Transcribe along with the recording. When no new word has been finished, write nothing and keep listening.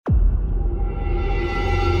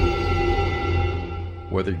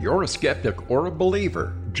Whether you're a skeptic or a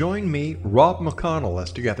believer, join me, Rob McConnell,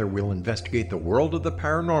 as together we'll investigate the world of the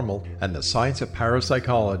paranormal and the science of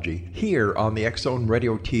parapsychology here on the X-Zone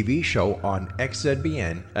Radio TV show on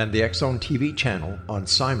XZBN and the X-Zone TV channel on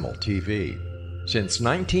Simul TV. Since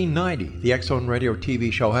 1990, the X-Zone Radio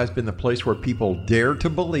TV show has been the place where people dare to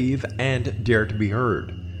believe and dare to be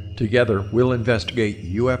heard. Together, we'll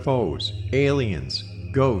investigate UFOs, aliens,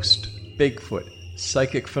 ghosts, Bigfoot,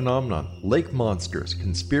 psychic phenomenon, lake monsters,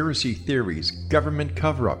 conspiracy theories, government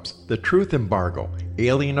cover-ups, the truth embargo,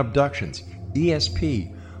 alien abductions,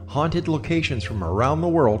 ESP, haunted locations from around the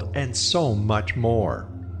world, and so much more.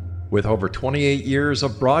 With over 28 years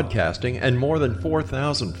of broadcasting and more than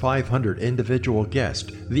 4,500 individual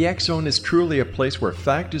guests, the X-Zone is truly a place where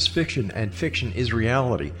fact is fiction and fiction is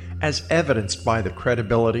reality, as evidenced by the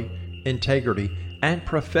credibility, integrity, and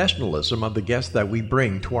professionalism of the guests that we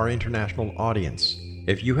bring to our international audience.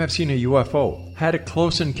 If you have seen a UFO, had a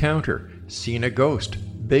close encounter, seen a ghost,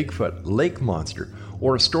 Bigfoot, lake monster,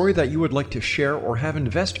 or a story that you would like to share or have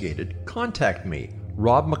investigated, contact me,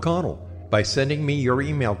 Rob McConnell, by sending me your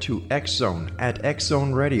email to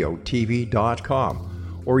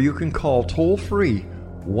xzone@xzoneradiotv.com, or you can call toll-free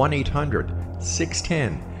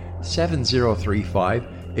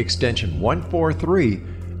 1-800-610-7035, extension 143,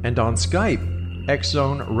 and on Skype,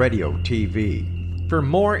 X-Zone Radio TV. For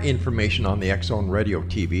more information on the X-Zone Radio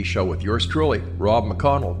TV show with yours truly, Rob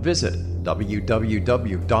McConnell, visit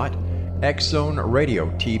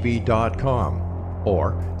www.xzoneradiotv.com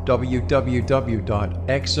or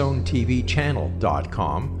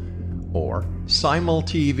www.xzonetvchannel.com or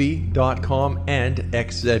simultv.com and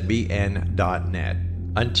xzbn.net.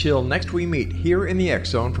 Until next we meet here in the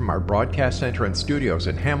X-Zone from our broadcast center and studios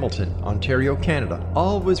in Hamilton, Ontario, Canada,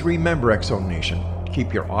 always remember, X-Zone Nation,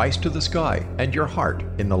 keep your eyes to the sky and your heart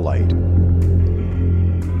in the light.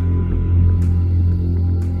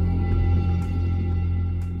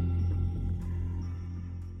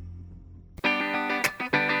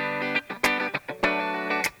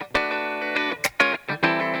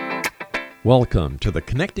 Welcome to the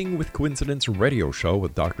Connecting with Coincidence radio show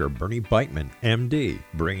with Dr. Bernie Beitman, MD,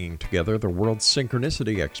 bringing together the world's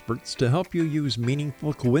synchronicity experts to help you use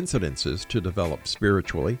meaningful coincidences to develop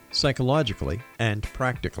spiritually, psychologically, and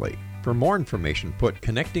practically. For more information, put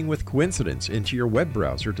Connecting with Coincidence into your web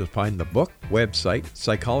browser to find the book, website,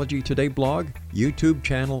 Psychology Today blog, YouTube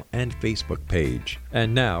channel, and Facebook page.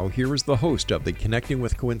 And now, here is the host of the Connecting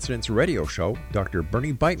with Coincidence radio show, Dr.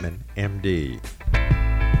 Bernie Beitman, MD.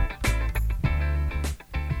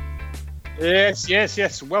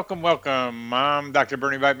 Yes. Welcome. I'm Dr.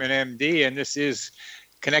 Bernie Beitman, MD, and this is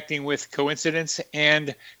Connecting with Coincidence. And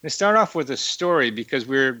I'm going to start off with a story because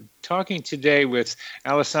we're talking today with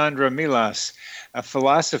Alessandra Melas, a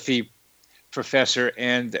philosophy professor,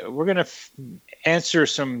 and we're going to answer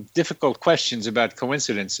some difficult questions about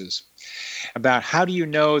coincidences, about how do you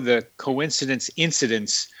know the coincidence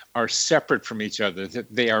incidents are separate from each other,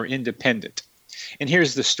 that they are independent. And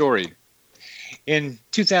here's the story. In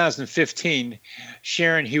 2015,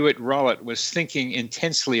 Sharon Hewitt-Rowlett was thinking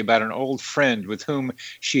intensely about an old friend with whom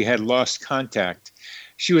she had lost contact.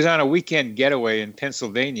 She was on a weekend getaway in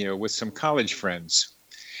Pennsylvania with some college friends.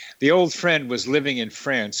 The old friend was living in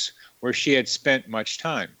France, where she had spent much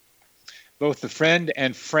time. Both the friend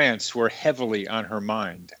and France were heavily on her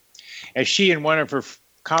mind. As she and one of her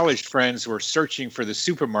college friends were searching for the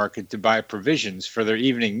supermarket to buy provisions for their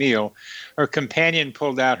evening meal, her companion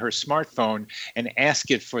pulled out her smartphone and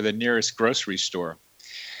asked it for the nearest grocery store.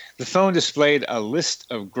 The phone displayed a list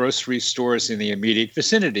of grocery stores in the immediate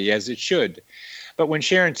vicinity, as it should. But when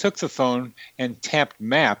Sharon took the phone and tapped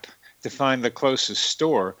Map to find the closest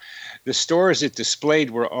store, the stores it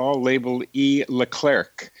displayed were all labeled E.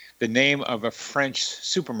 Leclerc, the name of a French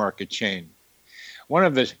supermarket chain. One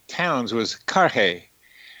of the towns was Carhaix.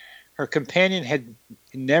 Her companion had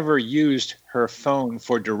never used her phone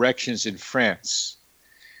for directions in France.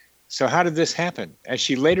 So how did this happen? As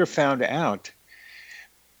she later found out,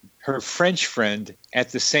 her French friend,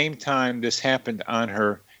 at the same time this happened on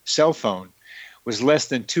her cell phone, was less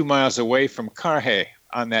than 2 miles away from Carhaix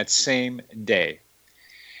on that same day.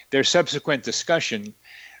 Their subsequent discussion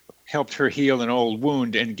helped her heal an old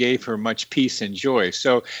wound and gave her much peace and joy.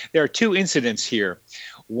 So there are two incidents here.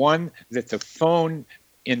 One, that the phone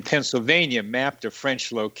in Pennsylvania mapped a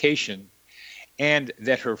French location, and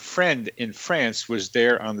that her friend in France was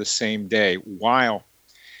there on the same day while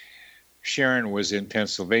Sharon was in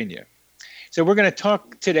Pennsylvania. So we're going to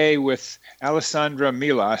talk today with Alessandra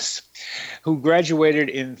Melas, who graduated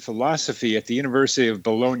in philosophy at the University of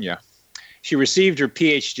Bologna. She received her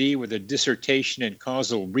PhD with a dissertation in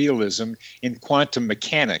causal realism in quantum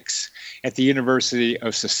mechanics at the University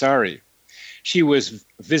of Sassari. She was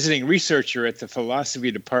visiting researcher at the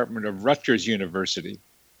philosophy department of Rutgers University.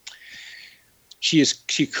 She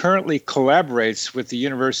currently collaborates with the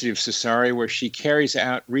University of Sassari, where she carries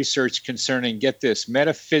out research concerning, get this,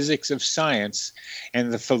 metaphysics of science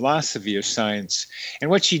and the philosophy of science. And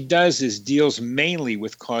what she does is deals mainly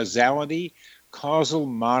with causality, causal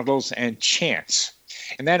models, and chance.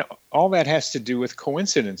 And that all that has to do with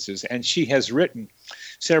coincidences. And she has written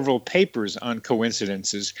several papers on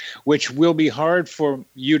coincidences, which will be hard for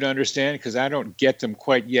you to understand because I don't get them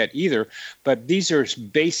quite yet either. But these are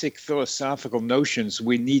basic philosophical notions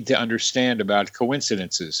we need to understand about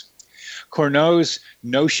coincidences. Cournot's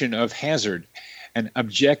notion of hazard, an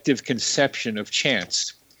objective conception of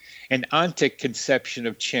chance, an ontic conception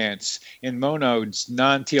of chance in Monod's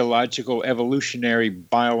non-teleological evolutionary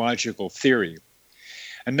biological theory.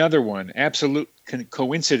 Another one, absolute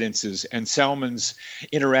coincidences and Salmon's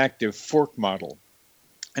interactive fork model.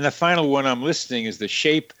 And the final one I'm listing is the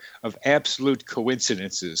shape of absolute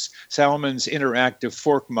coincidences, Salmon's interactive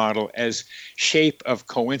fork model as shape of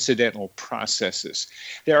coincidental processes.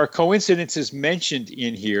 There are coincidences mentioned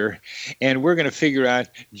in here, and we're going to figure out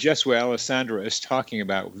just what Alessandra is talking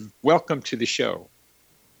about. Welcome to the show.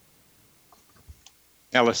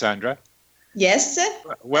 Alessandra? Yes.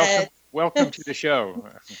 Welcome to the show.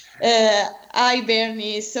 Hi,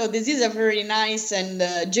 Bernie. So this is a very nice and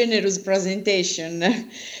generous presentation.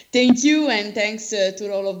 Thank you, and thanks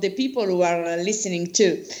to all of the people who are listening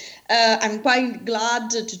too. I'm quite glad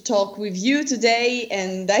to talk with you today,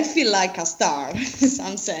 and I feel like a star in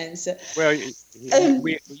some sense. Well,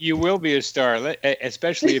 you will be a star,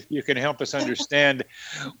 especially if you can help us understand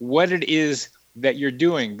what it is that you're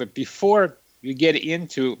doing. But before you get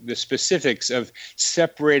into the specifics of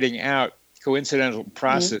separating out coincidental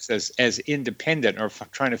process as independent or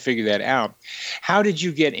trying to figure that out, how did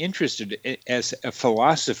you get interested as a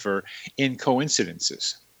philosopher in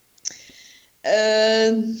coincidences?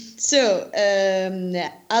 As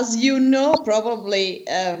you know, probably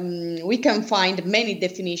we can find many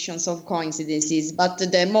definitions of coincidences, but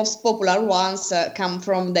the most popular ones come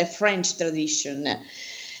from the French tradition.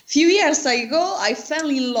 Few years ago, I fell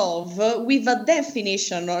in love with a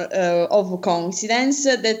definition of coincidence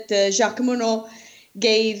that Jacques Monod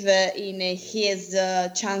gave in his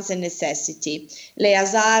Chance and Necessity. Le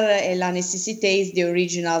hasard et la nécessité is the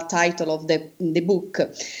original title of the book.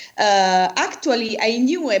 Actually, I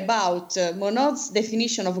knew about Monod's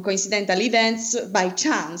definition of coincidental events by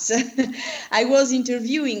chance. I was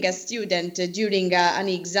interviewing a student during an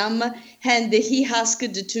exam, and he asked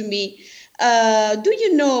to me, do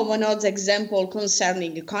you know Monod's example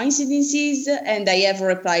concerning coincidences? And I have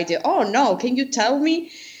replied, oh no, can you tell me?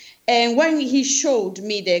 And when he showed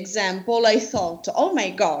me the example, I thought, oh my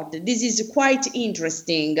God, this is quite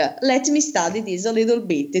interesting. Let me study this a little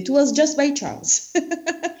bit. It was just by chance.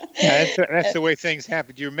 Yeah, that's the way things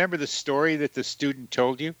happen. Do you remember the story that the student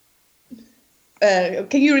told you?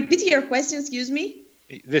 Can you repeat your question, excuse me?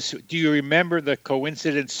 Do you remember the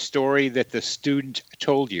coincidence story that the student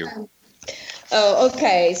told you?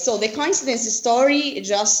 Okay, so the coincidence story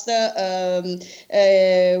just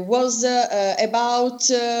was about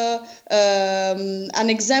an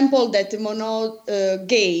example that Monod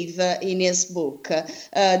gave in his book.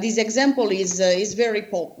 This example is very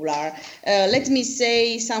popular. Let me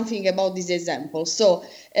say something about this example. So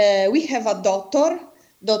we have a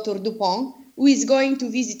Dr. Dupont, who is going to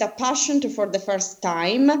visit a patient for the first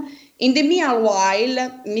time. In the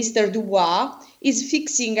meanwhile, Mr. Dubois is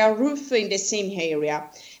fixing a roof in the same area.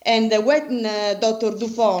 And when Dr.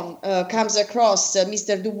 Dupont comes across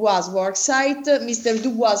Mr. Dubois' work site, Mr.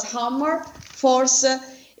 Dubois' hammer falls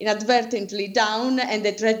inadvertently down, and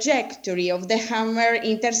the trajectory of the hammer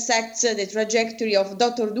intersects the trajectory of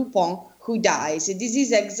Dr. Dupont, who dies. This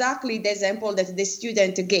is exactly the example that the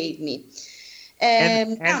student gave me.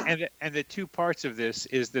 And the two parts of this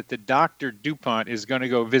is that the Dr. Dupont is going to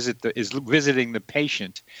go visiting the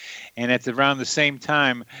patient, and around the same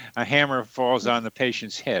time, a hammer falls on the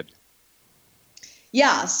patient's head.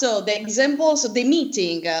 Yeah, so the example, so the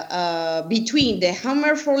meeting between the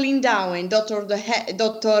hammer falling down and Dr.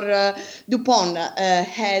 Dupont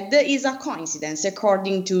head is a coincidence,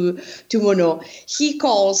 according to Monod. He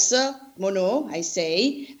calls Monod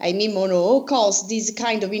calls these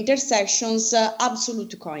kind of intersections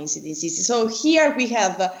absolute coincidences. So here we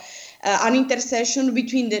have an intersection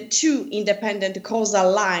between the two independent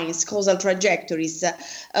causal lines, causal trajectories, the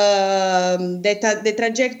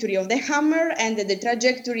trajectory of the hammer and the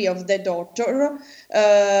trajectory of the daughter,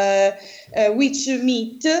 which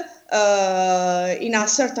meet in a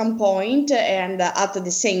certain point and at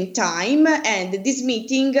the same time, and this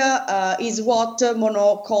meeting is what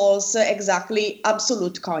Monod calls exactly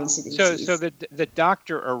absolute coincidences. So the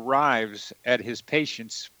doctor arrives at his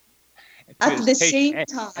patient's at the same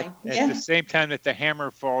time. At the same time that the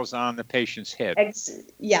hammer falls on the patient's head.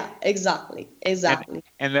 Exactly.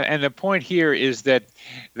 And the point here is that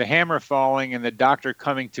the hammer falling and the doctor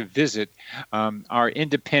coming to visit are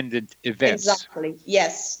independent events. Exactly.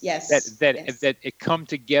 Yes. That it come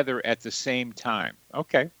together at the same time.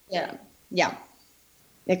 Okay. Yeah.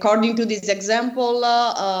 According to this example,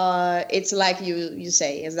 it's like you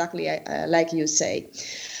say, exactly like you say.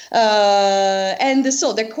 And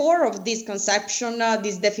so the core of this conception,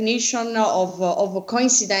 this definition of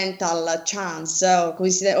coincidental chance, of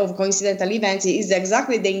coincidental events, is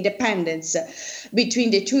exactly the independence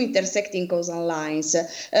between the two intersecting causal lines.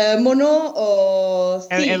 Monod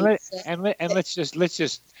thinks, let's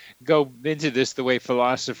just go into this the way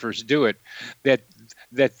philosophers do it, that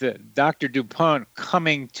the Dr. Dupont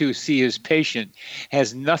coming to see his patient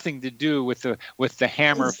has nothing to do with the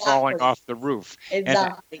hammer falling off the roof.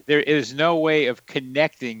 Exactly. And there is no way of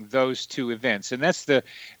connecting those two events. And that's the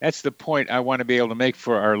point I want to be able to make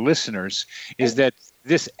for our listeners, is that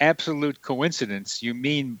this absolute coincidence, you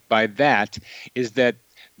mean by that, is that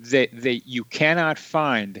you cannot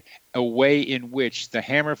find a way in which the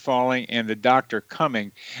hammer falling and the doctor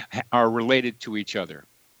coming are related to each other.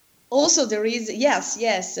 Also, there is, yes.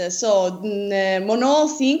 So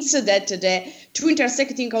Monod thinks that the two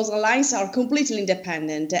intersecting causal lines are completely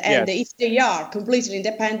independent. And if they are completely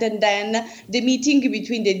independent, then the meeting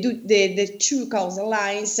between the two causal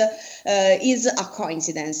lines is a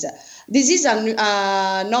coincidence. This is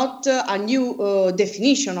not a new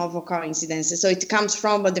definition of a coincidence. So it comes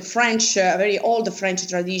from the French, very old French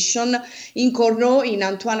tradition. In Cournot, in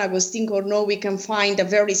Antoine Agustin Cournot, we can find a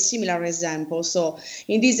very similar example. So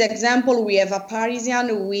in this example, we have a Parisian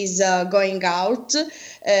who is going out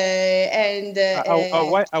and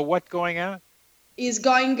what going out? Is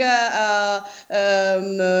going to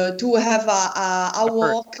have a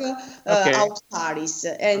walk out Paris,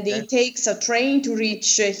 and he takes a train to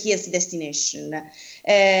reach his destination.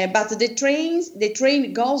 But the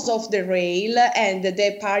train goes off the rail, and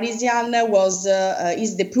the Parisian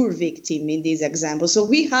is the poor victim in this example. So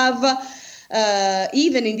we have.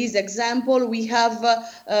 Even in this example, we have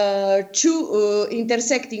two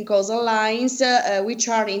intersecting causal lines which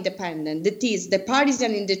are independent. That is, the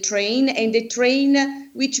Parisian in the train and the train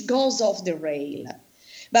which goes off the rail.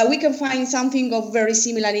 But we can find something of very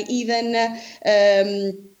similar even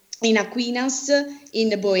in Aquinas, in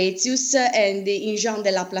Boetius, and in Jean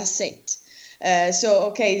de la Placette.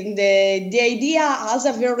 The idea has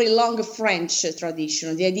a very long French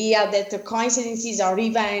tradition. The idea that coincidences are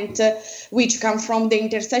events which come from the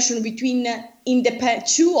intersection between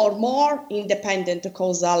two or more independent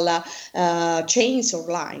causal chains or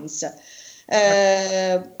lines.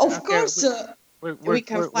 Of course, we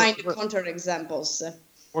can find counterexamples.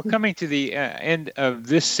 We're coming to the end of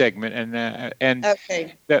this segment, and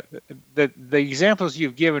the examples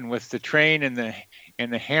you've given with the train and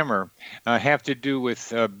the hammer have to do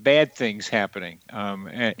with bad things happening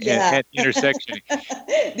at intersection.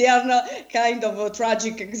 They are not kind of a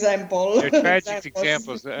tragic example. They're tragic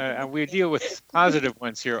examples. We deal with positive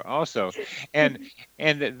ones here also, and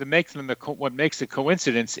what makes a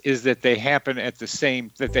coincidence is that they happen at the same,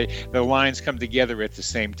 the lines come together at the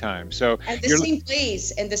same time. So and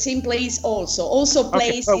the same place also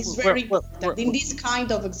place is very important in these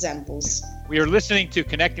kind of examples. We are listening to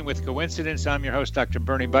Connecting with Coincidence. I'm your host, Dr.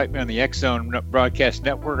 Bernie Beitman on the X-Zone Broadcast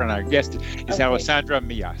Network, and our guest is Alessandra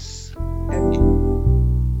Melas.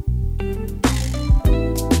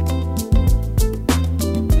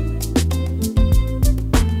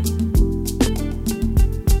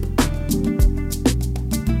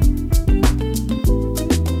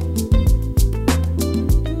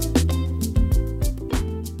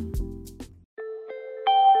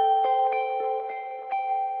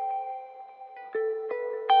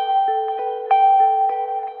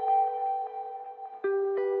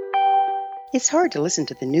 It's hard to listen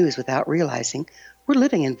to the news without realizing we're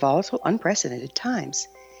living in volatile, unprecedented times.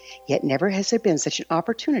 Yet never has there been such an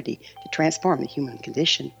opportunity to transform the human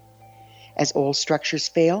condition. As old structures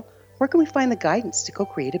fail, where can we find the guidance to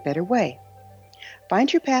co-create a better way?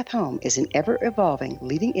 Find Your Path Home is an ever-evolving,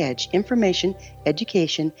 leading-edge information,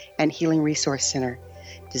 education, and healing resource center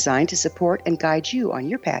designed to support and guide you on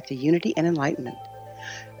your path to unity and enlightenment.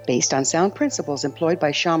 Based on sound principles employed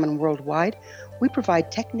by shamans worldwide, we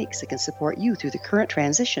provide techniques that can support you through the current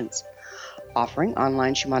transitions, offering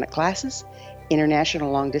online shamanic classes,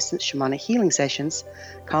 international long-distance shamanic healing sessions,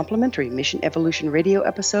 complimentary Mission Evolution radio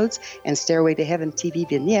episodes and Stairway to Heaven TV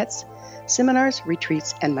vignettes, seminars,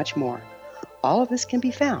 retreats, and much more. All of this can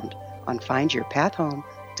be found on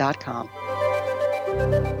findyourpathhome.com.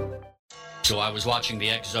 So I was watching the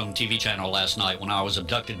X Zone TV channel last night when I was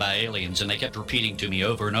abducted by aliens, and they kept repeating to me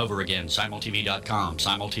over and over again, simultv.com,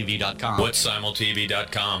 simultv.com. What's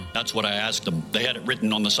simultv.com? That's what I asked them. They had it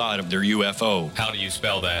written on the side of their UFO. How do you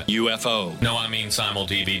spell that? UFO. No, I mean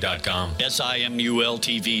simultv.com.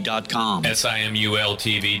 simultv.com.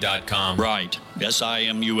 simultv.com. Right.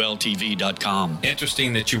 simultv.com.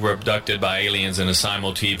 Interesting that you were abducted by aliens in a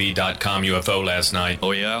simultv.com UFO last night. Oh,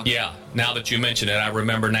 yeah? Yeah. Now that you mention it, I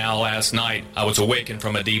remember now last night I was awakened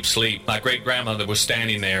from a deep sleep. My great-grandmother was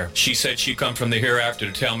standing there. She said she'd come from the hereafter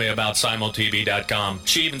to tell me about simultv.com.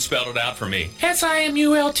 She even spelled it out for me.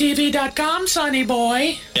 simultv.com, sonny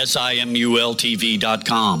boy.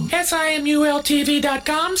 simultv.com.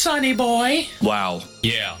 simultv.com, sonny boy. Wow.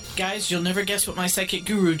 Yeah. Guys, you'll never guess what my psychic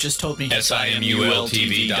guru just told me.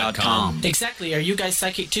 simultv.com. Exactly. Are you guys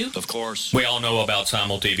psychic too? Of course. We all know about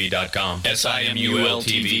simultv.com.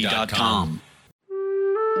 simultv.com.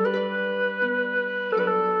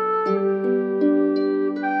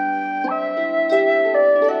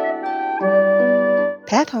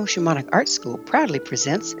 Path Home Shamanic Art School proudly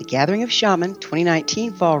presents the Gathering of Shaman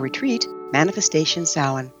 2019 Fall Retreat, Manifestation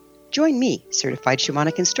Samhain. Join me, certified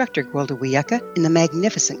shamanic instructor Gwilda Wiyaka, in the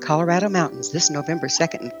magnificent Colorado Mountains this November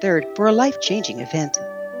 2nd and 3rd for a life-changing event.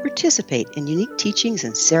 Participate in unique teachings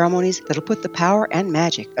and ceremonies that'll put the power and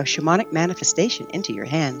magic of shamanic manifestation into your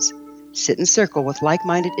hands. Sit in circle with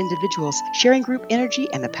like-minded individuals, sharing group energy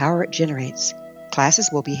and the power it generates. Classes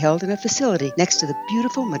will be held in a facility next to the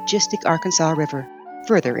beautiful, majestic Arkansas River,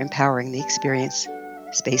 further empowering the experience.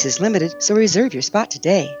 Space is limited, so reserve your spot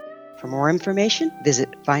today. For more information, visit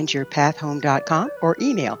findyourpathhome.com or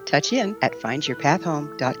email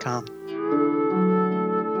touchin@findyourpathhome.com.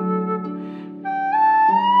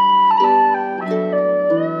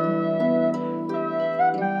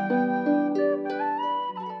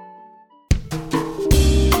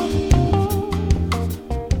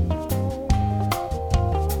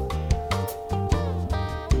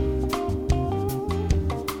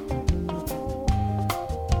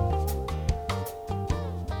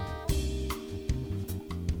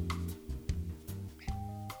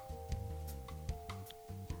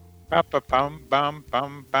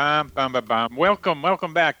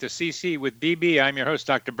 Welcome back to CC with BB. I'm your host,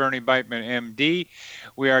 Dr. Bernie Beitman, MD.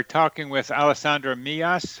 We are talking with Alessandra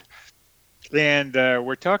Melas, and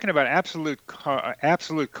we're talking about absolute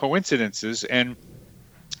coincidences. And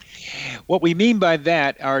what we mean by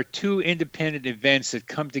that are two independent events that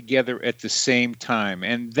come together at the same time.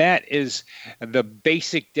 And that is the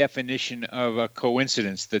basic definition of a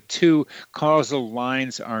coincidence. The two causal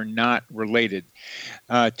lines are not related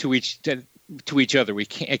to each other. We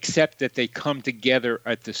can't accept that they come together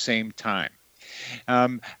at the same time.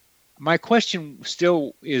 My question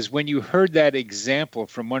still is, when you heard that example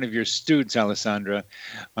from one of your students, Alessandra,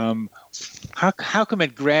 how come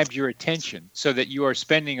it grabbed your attention so that you are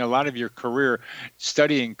spending a lot of your career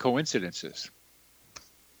studying coincidences?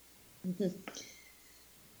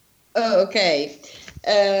 Okay.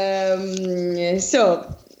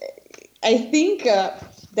 So I think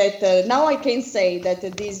that now I can say that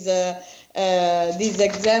this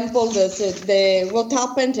example, what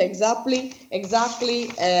happened exactly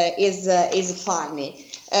is funny.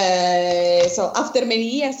 So after many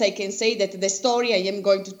years, I can say that the story I am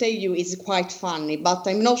going to tell you is quite funny, but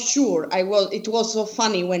I'm not sure it was so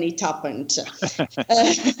funny when it happened.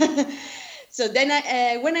 So then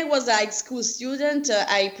when I was a high school student,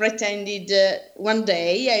 one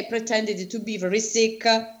day I pretended to be very sick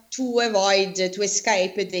to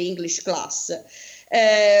escape the English class.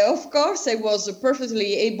 Of course, I was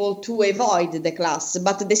perfectly able to avoid the class,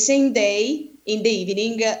 but the same day, in the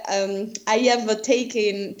evening, I have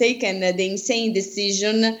taken the insane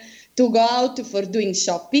decision to go out for doing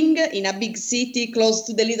shopping in a big city close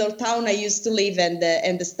to the little town I used to live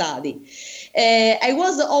and study. I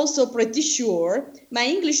was also pretty sure my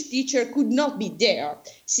English teacher could not be there,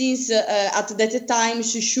 since at that time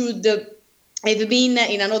she should have been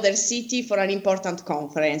in another city for an important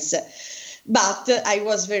conference. But I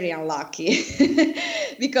was very unlucky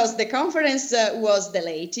because the conference was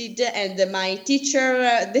delayed and my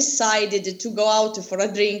teacher decided to go out for a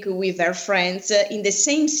drink with her friends in the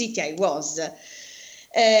same city I was.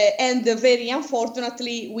 And very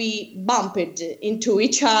unfortunately, we bumped into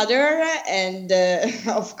each other. And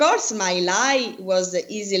of course, my lie was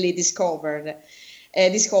easily discovered.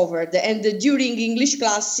 And during English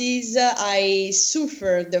classes, I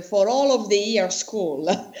suffered for all of the year school.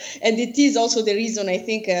 And it is also the reason, I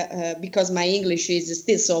think, because my English is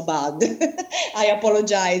still so bad. I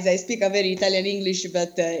apologize. I speak a very Italian English,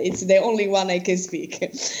 but it's the only one I can speak.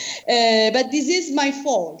 But this is my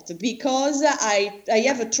fault, because I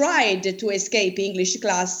have tried to escape English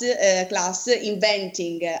class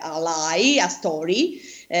inventing a lie, a story.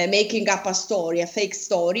 Making up a story, a fake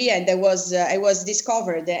story, and I was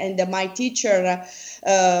discovered, and my teacher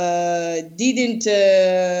didn't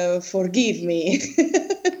forgive me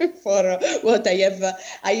for what I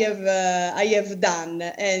have done,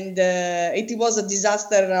 and it was a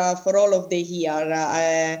disaster for all of the year.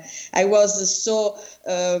 I was so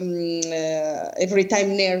every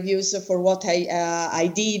time nervous for what I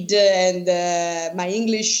did, and my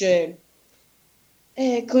English.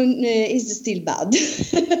 Is still bad.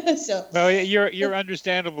 So. Well, you're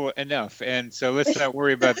understandable enough, and so let's not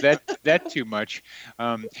worry about that too much.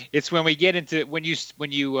 It's when we get into when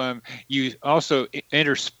you also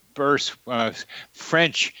intersperse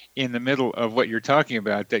French in the middle of what you're talking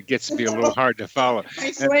about that gets to be a little hard to follow.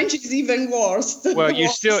 My French is even worse. Well, you're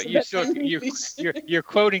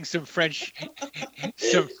quoting some French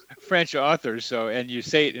authors, so, and you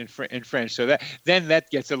say it in French, so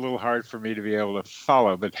that gets a little hard for me to be able to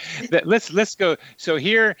follow. But let's go. So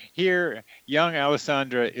here, young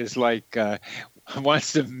Alessandra is like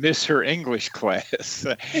wants to miss her English class,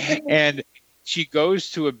 and she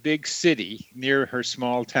goes to a big city near her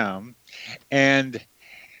small town, and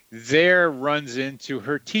there runs into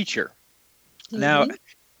her teacher. Mm-hmm.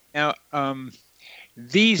 Now,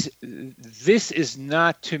 this is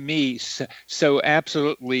not to me so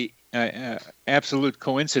absolutely absolute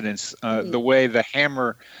coincidence. The way the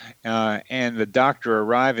hammer and the doctor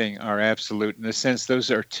arriving are absolute, in the sense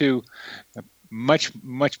those are two much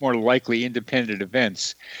more likely independent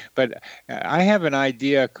events. But I have an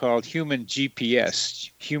idea called human GPS,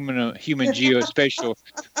 human geospatial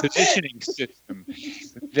positioning system,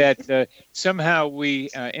 that somehow we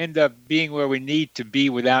end up being where we need to be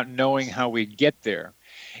without knowing how we get there.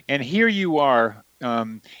 And here you are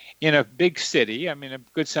in a big city, I mean a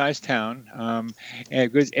good-sized town,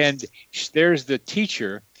 and there's the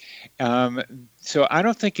teacher. So I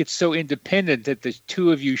don't think it's so independent that the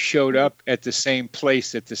two of you showed up at the same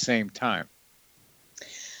place at the same time.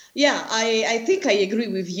 Yeah, I think I agree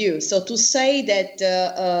with you. So to say that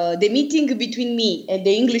the meeting between me and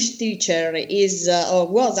the English teacher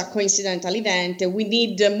was a coincidental event, we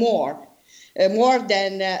need more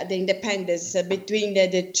than the independence between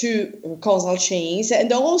the two causal chains.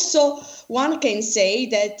 And also one can say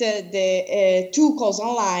that the two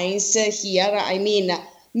causal lines here, I mean,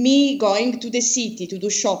 me going to the city to do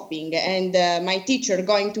shopping and my teacher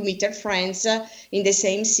going to meet her friends in the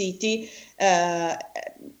same city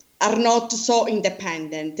are not so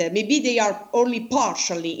independent. Maybe they are only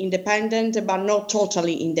partially independent, but not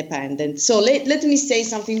totally independent. So let me say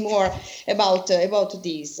something more about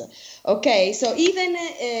this. Okay, so even,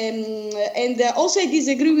 and also I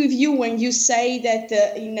disagree with you when you say that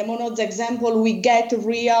in Monod's example, we get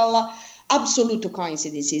real absolute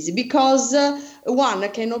coincidences, because one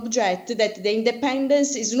can object that the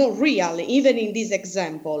independence is not real, even in this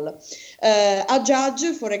example. A judge,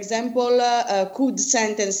 for example, could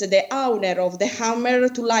sentence the owner of the hammer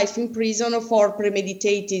to life in prison for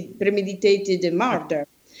premeditated murder.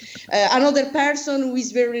 Another person who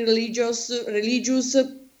is very religious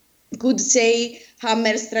could say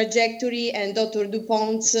Hammer's trajectory and Dr.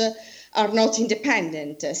 DuPont's are not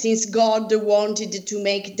independent, since God wanted to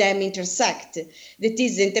make them intersect. That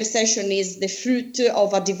is, the intersection is the fruit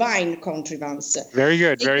of a divine contrivance. Very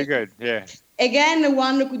good, very good, yeah. Again,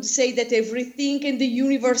 one could say that everything in the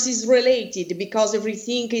universe is related, because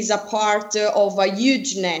everything is a part of a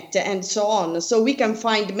huge net, and so on. So we can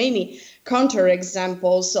find many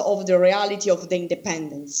counterexamples of the reality of the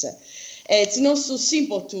independence. It's not so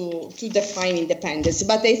simple to define independence,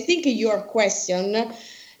 but I think your question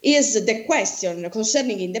is the question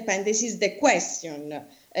concerning independence, is the question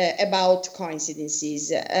about coincidences.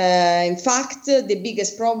 In fact, the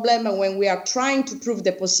biggest problem when we are trying to prove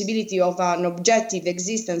the possibility of an objective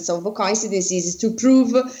existence of coincidences is to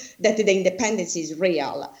prove that the independence is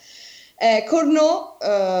real. Cournot,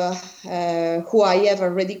 who I have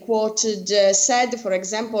already quoted, said, for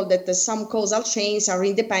example, that some causal chains are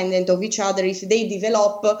independent of each other if they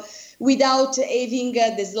develop without having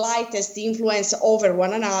the slightest influence over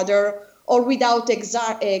one another, or without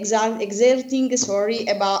exerting,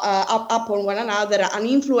 upon one another an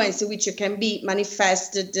influence which can be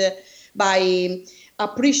manifested by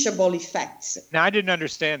appreciable effects. Now, I didn't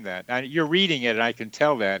understand that. You're reading it, and I can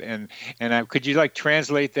tell that. And could you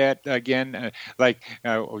translate that again?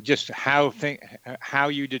 Just how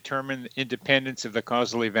you determine independence of the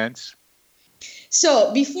causal events?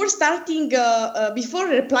 So before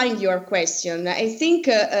replying your question, I think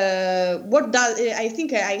I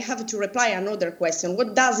have to reply another question.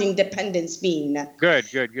 What does independence mean? Good.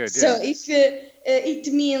 So if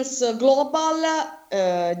it means global,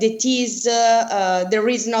 that is, there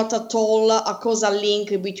is not at all a causal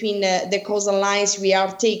link between the causal lines we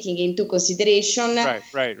are taking into consideration,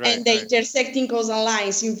 right, and the intersecting causal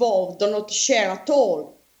lines involved do not share at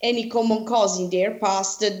all any common cause in their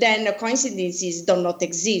past, then coincidences do not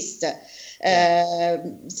exist.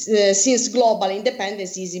 Since global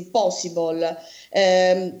independence is impossible.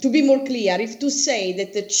 To be more clear, if to say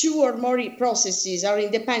that the two or more processes are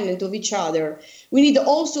independent of each other, we need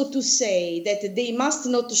also to say that they must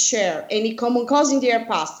not share any common cause in their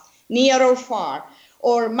past, near or far,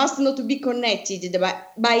 or must not be connected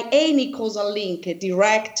by any causal link,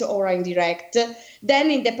 direct or indirect, then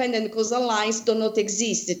independent causal lines do not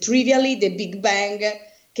exist. Trivially, the Big Bang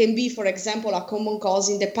can be, for example, a common cause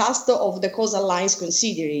in the past of the causal lines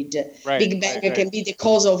considered. Big Bang can be the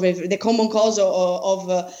cause of the common cause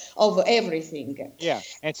of everything. Yeah,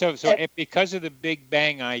 and so because of the Big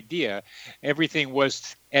Bang idea, everything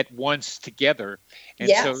was at once together, and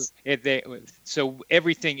yes. so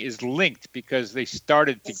everything is linked because they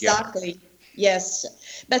started together. Exactly. Yes,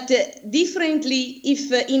 but differently, if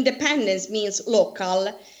independence means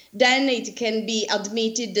local, then it can be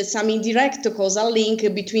admitted some indirect causal link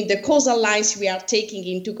between the causal lines we are taking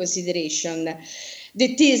into consideration.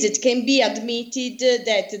 That is, it can be admitted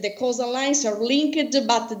that the causal lines are linked,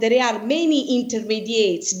 but there are many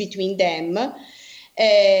intermediates between them.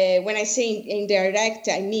 When I say indirect,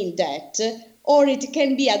 I mean that. Or it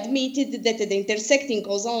can be admitted that the intersecting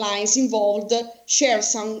causal lines involved share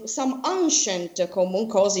some ancient common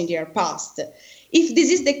cause in their past. If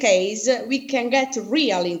this is the case, we can get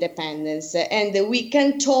real independence, and we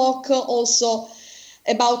can talk also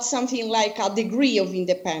about something like a degree of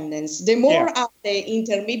independence. The more are the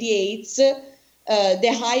intermediates, the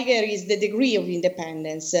higher is the degree of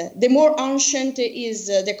independence. The more ancient is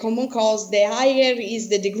the common cause, the higher is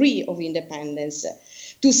the degree of independence.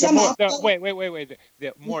 To sum up, wait.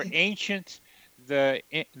 The more ancient the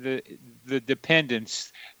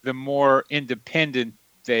dependence, the more independent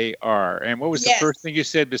they are. And what was the first thing you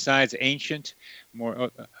said besides ancient?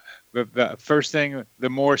 More the first thing, the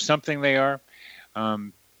more something they are.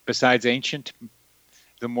 Besides ancient,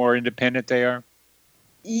 the more independent they are.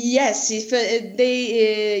 Yes, if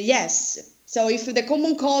yes. So if the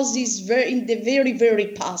common cause is in the very, very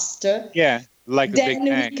past, like the Big Bang,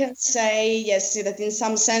 then we can say that in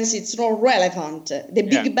some sense it's not relevant. The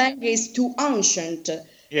Big Bang is too ancient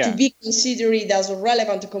to be considered as a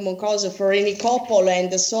relevant common cause for any couple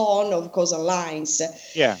and so on of causal lines.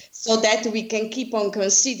 So that we can keep on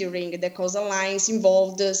considering the causal lines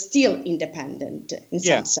involved still independent in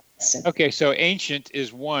some sense. Okay, so ancient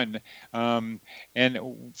is one. And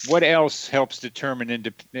what else helps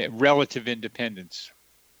determine relative independence?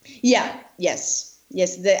 Yes,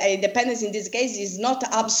 the independence in this case is not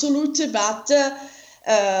absolute, but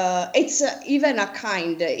it's even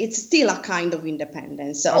it's still a kind of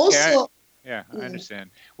independence. Okay, also, I understand.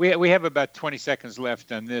 We have about 20 seconds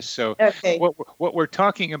left on this. So what we're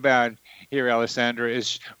talking about here, Alessandra,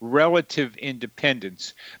 is relative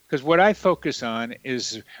independence. Because what I focus on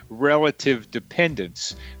is relative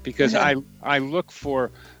dependence. Because I look for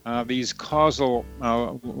these causal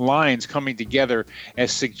lines coming together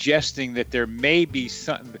as suggesting that there may be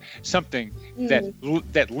something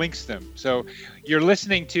that links them. So you're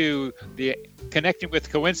listening to the Connecting with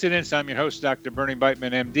Coincidence. I'm your host, Dr. Bernie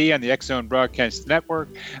Beitman, MD, on the X-Zone Broadcast Network.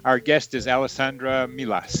 Our guest is Alessandra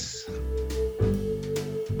Melas.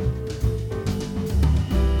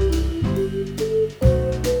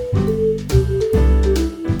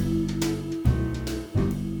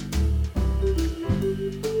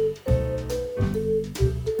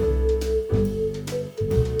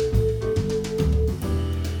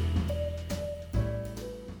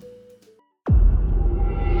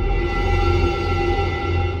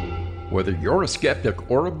 Whether you're a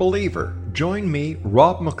skeptic or a believer, join me,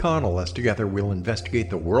 Rob McConnell, as together we'll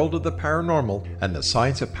investigate the world of the paranormal and the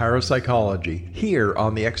science of parapsychology here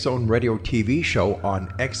on the X-Zone Radio TV show on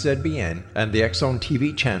XZBN and the X-Zone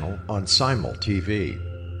TV channel on Simul TV.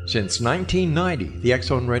 Since 1990, the X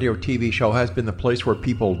Zone Radio TV show has been the place where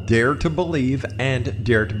people dare to believe and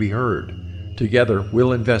dare to be heard. Together,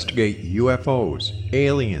 we'll investigate UFOs,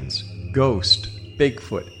 aliens, ghosts,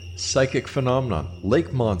 Bigfoot, psychic phenomenon,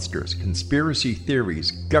 lake monsters, conspiracy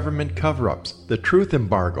theories, government cover-ups, the truth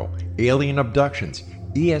embargo, alien abductions,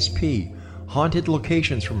 ESP, haunted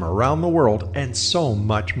locations from around the world, and so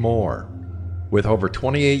much more. With over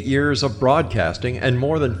 28 years of broadcasting and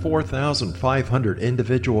more than 4,500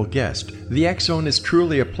 individual guests, the X Zone is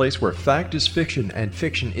truly a place where fact is fiction and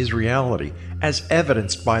fiction is reality, as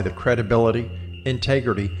evidenced by the credibility,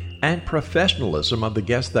 integrity, and professionalism of the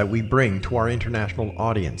guests that we bring to our international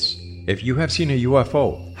audience. If you have seen a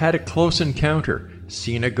UFO, had a close encounter,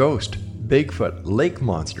 seen a ghost, Bigfoot, lake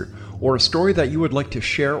monster, or a story that you would like to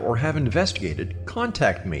share or have investigated,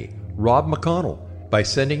 contact me, Rob McConnell, by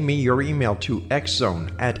sending me your email to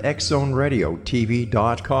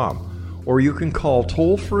xzone@xzoneradiotv.com, or you can call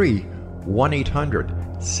toll-free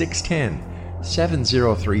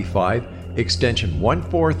 1-800-610-7035, extension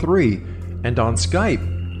 143, and on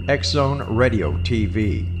Skype, X Zone Radio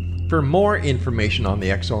TV. For more information on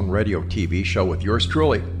the X Zone Radio TV show with yours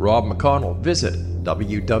truly, Rob McConnell, visit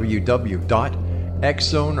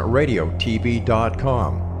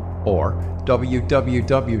www.xzoneradiotv.com or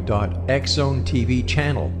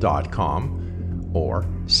www.xzonetvchannel.com or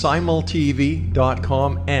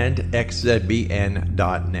simultv.com and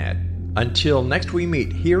xzbn.net. Until next we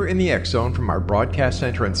meet here in the X Zone from our broadcast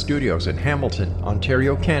center and studios in Hamilton,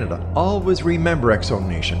 Ontario, Canada, always remember, X Zone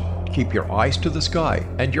Nation, keep your eyes to the sky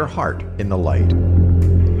and your heart in the light.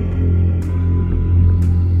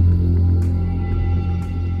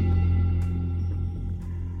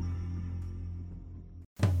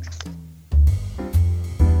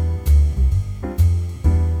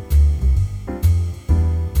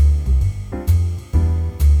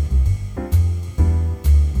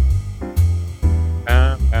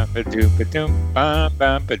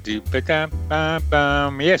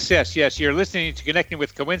 Yes. You're listening to Connecting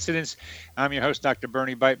with Coincidence. I'm your host, Dr.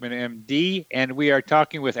 Bernie Beitman, MD, and we are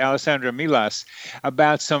talking with Alessandra Melas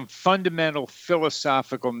about some fundamental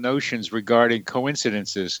philosophical notions regarding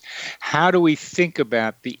coincidences. How do we think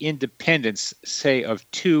about the independence, say, of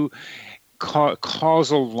two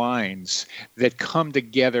causal lines that come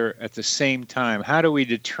together at the same time? How do we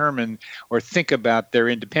determine or think about their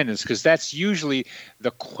independence? Because that's usually the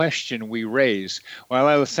question we raise. While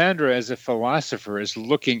Alessandra, as a philosopher, is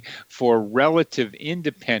looking for relative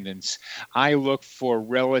independence, I look for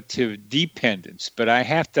relative dependence. But I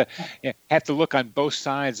have to look on both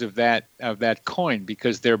sides of that coin,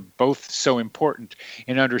 because they're both so important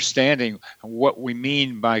in understanding what we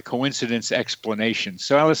mean by coincidence explanation.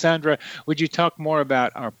 So, Alessandra, would you talk more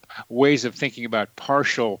about our ways of thinking about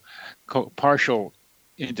partial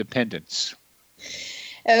independence?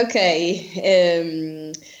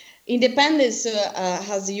 Okay. Independence,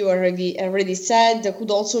 as you already said, could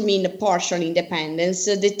also mean partial independence.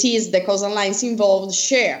 That is, the causal lines involved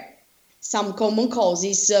share some common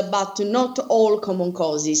causes, but not all common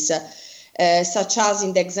causes, such as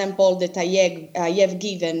in the example that I have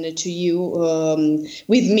given to you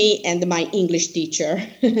with me and my English teacher.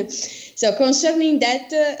 So concerning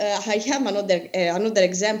that, I have another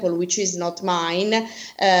example, which is not mine.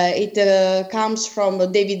 It comes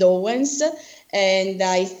from David Owens, and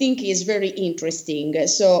I think is very interesting.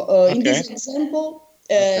 So in this example,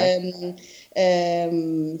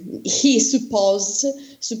 he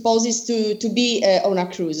supposes to be on a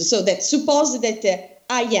cruise. So that suppose that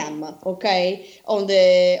I am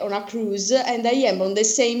on a cruise, and I am on the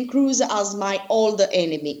same cruise as my old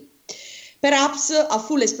enemy. Perhaps a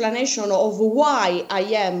full explanation of why I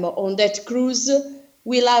am on that cruise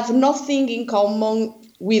will have nothing in common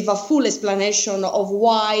with a full explanation of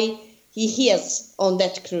why he is on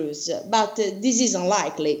that cruise. But this is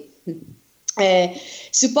unlikely.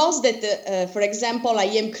 Suppose that, for example, I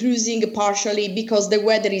am cruising partially because the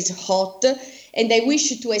weather is hot and I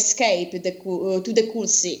wish to escape to the cool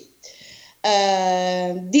sea.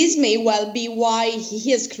 This may well be why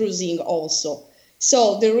he is cruising also.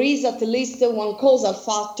 So there is at least one causal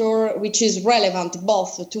factor which is relevant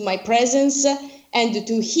both to my presence and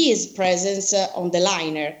to his presence on the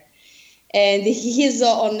liner. And he is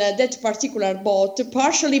on that particular boat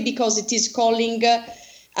partially because it is calling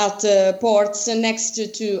at ports next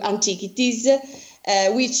to antiquities,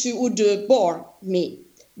 which would bore me.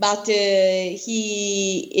 But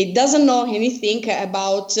he doesn't know anything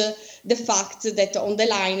about the fact that on the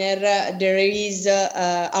liner there is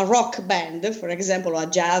a rock band, for example, a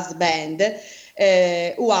jazz band,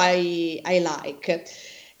 who I like,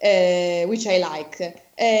 which I like.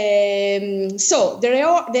 So there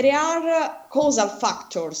are causal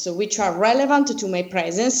factors which are relevant to my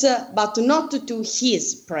presence, but not to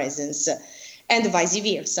his presence, and vice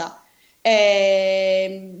versa.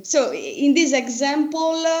 So in this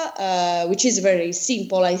example, which is very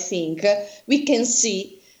simple, I think, we can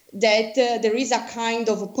see that there is a kind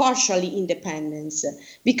of partially independence,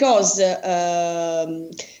 because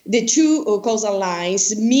the two causal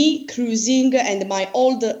lines, me cruising and my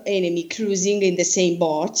old enemy cruising in the same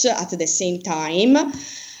boat at the same time,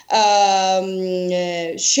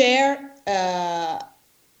 share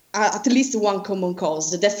at least one common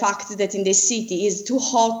cause: the fact that in the city is too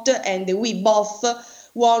hot and we both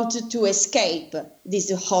want to escape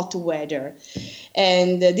this hot weather,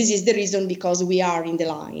 and this is the reason because we are in the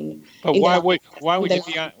line. But why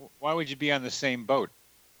would you be on the same boat?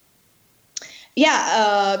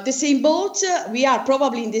 Yeah, the same boat. We are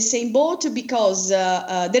probably in the same boat because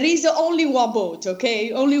there is only one boat.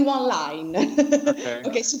 Okay, only one line. Okay.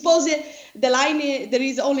 Okay. Suppose the line there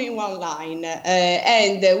is only one line,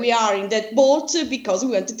 and we are in that boat because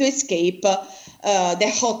we wanted to escape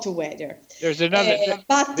the hot weather. There's another.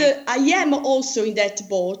 But I am also in that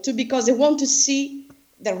boat because I want to see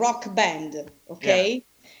the rock band. Okay. Yeah.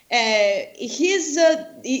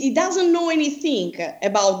 He doesn't know anything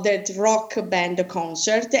about that rock band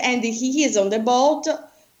concert, and he is on the boat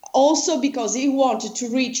also because he wanted to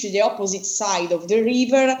reach the opposite side of the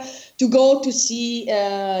river to go to see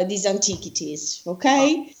these antiquities.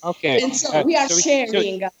 Okay. Okay. And so we are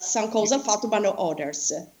sharing some causal factor, but no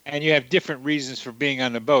others. And you have different reasons for being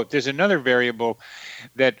on the boat. There's another variable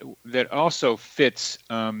that also fits,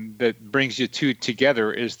 that brings you two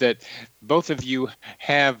together, is that both of you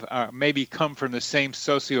have maybe come from the same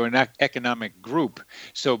socioeconomic group.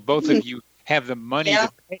 So both of you have the money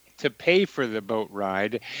to pay for the boat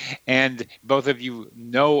ride, and both of you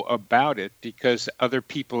know about it because other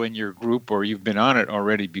people in your group or you've been on it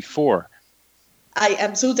already before. I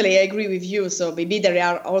absolutely agree with you. So maybe there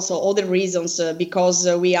are also other reasons because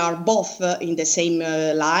we are both in the same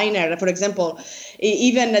liner. For example,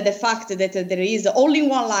 even the fact that there is only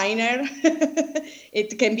one liner,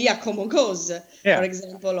 it can be a common cause. Yeah. For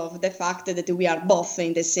example, of the fact that we are both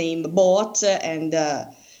in the same boat and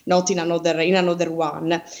not in another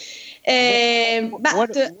one.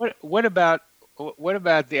 What about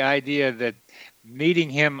the idea that meeting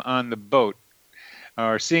him on the boat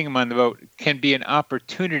or seeing him on the boat can be an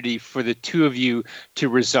opportunity for the two of you to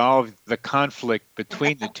resolve the conflict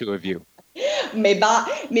between the two of you? Maybe,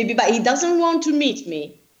 but he doesn't want to meet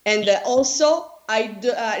me, and also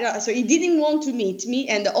so he didn't want to meet me,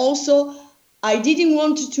 and also I didn't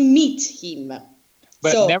want to meet him.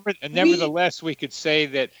 But so nevertheless, we could say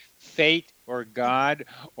that fate or God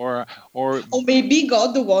or maybe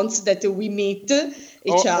God wants that we meet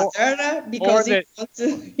each other because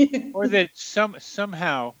or that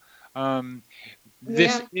somehow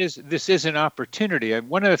this is an opportunity. And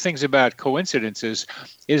one of the things about coincidences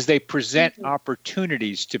is they present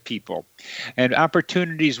opportunities to people, and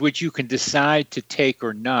opportunities which you can decide to take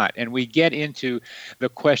or not. And we get into the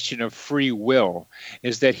question of free will,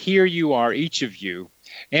 is that here you are, each of you,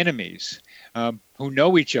 enemies, who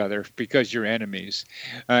know each other because you're enemies,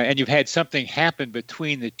 and you've had something happen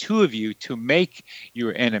between the two of you to make you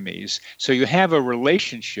enemies. So you have a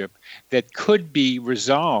relationship that could be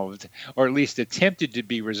resolved, or at least attempted to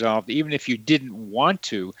be resolved, even if you didn't want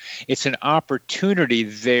to. It's an opportunity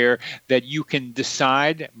there that you can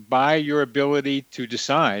decide by your ability to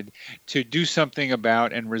decide to do something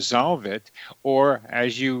about and resolve it, or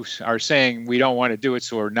as you are saying, we don't want to do it,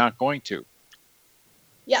 so we're not going to.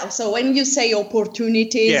 Yeah, so when you say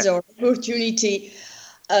opportunities or opportunity,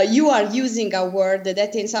 you are using a word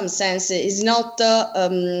that in some sense is not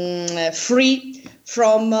free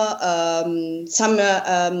from some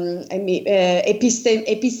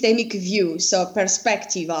epistemic view, so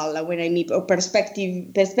perspectival, when I mean, or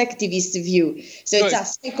perspectivist view. So it's a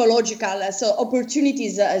psychological, so opportunity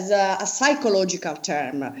is a psychological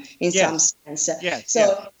term in some sense.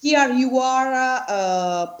 So here you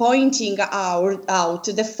are pointing out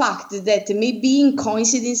the fact that maybe in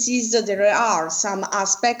coincidences there are some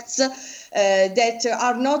aspects that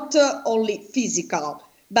are not only physical,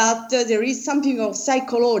 but there is something of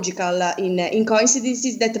psychological in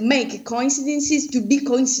coincidences that make coincidences to be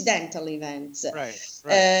coincidental events. Right.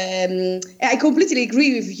 I completely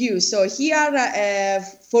agree with you. So here,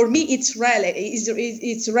 for me, it's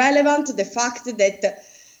relevant the fact that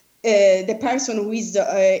the person who is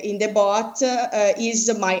in the boat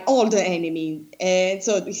is my old enemy. And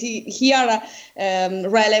so here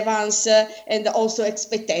relevance and also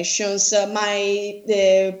expectations, my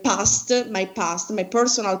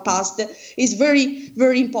personal past is very,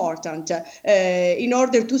 very important in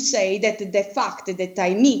order to say that the fact that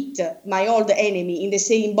I meet my old enemy in the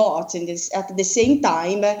same boat at the same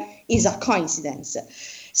time is a coincidence.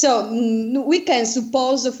 So we can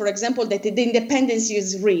suppose, for example, that the independence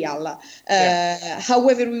is real,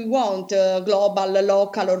 however we want, global,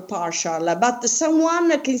 local, or partial. But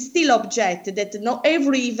someone can still object that not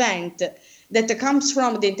every event that comes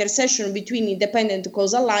from the intersection between independent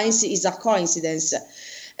causal lines is a coincidence.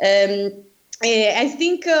 I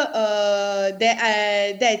think that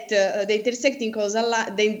the intersecting causal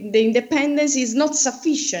the independence is not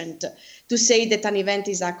sufficient to say that an event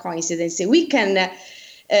is a coincidence. We can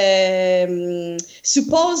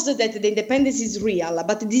suppose that the independence is real,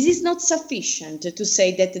 but this is not sufficient to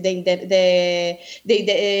say that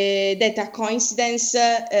that a coincidence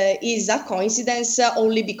is a coincidence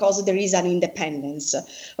only because there is an independence.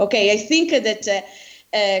 Okay, I think that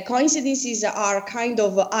coincidences are kind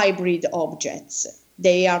of hybrid objects.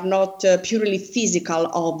 They are not purely physical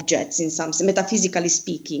objects in some sense, metaphysically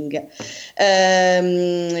speaking.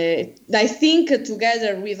 I think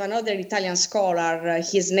together with another Italian scholar,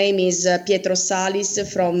 his name is Pietro Salis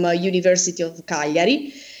from University of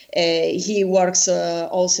Cagliari. He works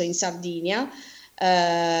also in Sardinia,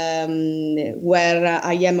 where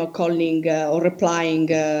I am calling or replying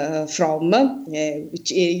from.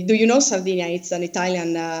 Do you know Sardinia? It's an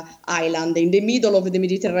Italian island in the middle of the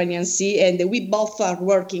Mediterranean Sea, and we both are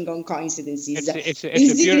working on coincidences. Is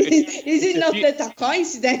it not that a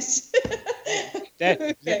coincidence?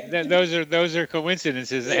 Those are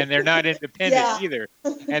coincidences, and they're not independent either.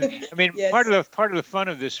 And I mean, part of the fun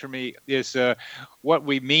of this for me is what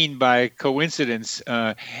we mean by coincidence.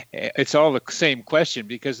 It's all the same question,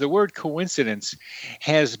 because the word coincidence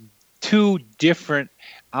has two different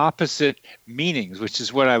opposite meanings, which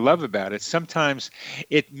is what I love about it. Sometimes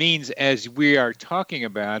it means, as we are talking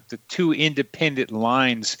about, the two independent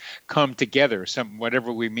lines come together,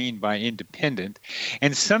 whatever we mean by independent.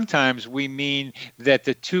 And sometimes we mean that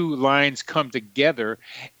the two lines come together,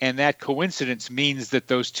 and that coincidence means that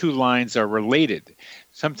those two lines are related.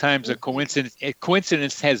 Sometimes a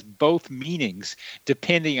coincidence has both meanings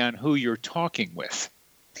depending on who you're talking with.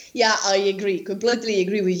 Yeah, I agree, completely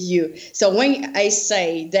agree with you. So when I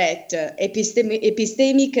say that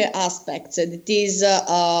epistemic aspects, that is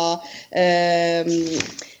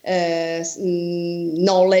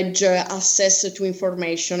knowledge, access to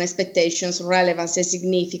information, expectations, relevance, and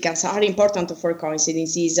significance are important for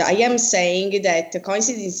coincidences, I am saying that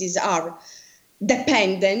coincidences are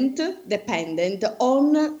dependent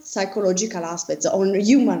on psychological aspects, on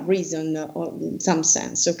human reason, in some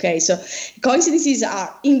sense. Okay, so coincidences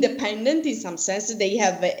are independent in some sense. They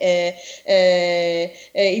have they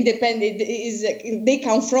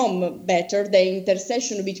come from the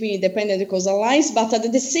intersection between independent causal lines, but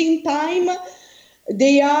at the same time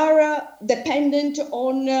they are dependent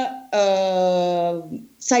on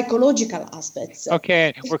psychological aspects.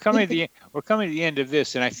 Okay, we're coming to the end of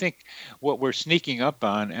this, and I think what we're sneaking up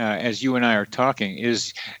on as you and I are talking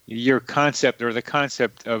is your concept, or the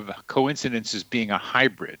concept of coincidences being a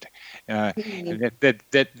hybrid. That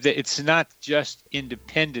it's not just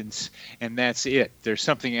independence and that's it. There's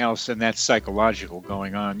something else, and that's psychological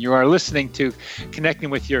going on. You are listening to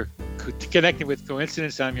Connecting with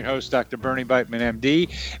Coincidence. I'm your host, Dr. Bernie Beitman, MD.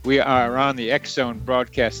 We are on the X Zone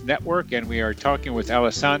Broadcast Network, and we are talking with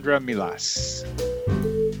Alessandra Melas.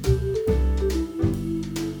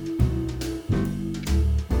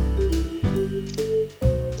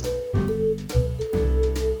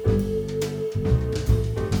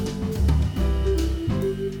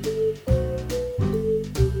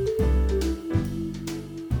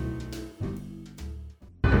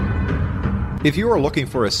 If you are looking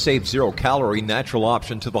for a safe, zero-calorie natural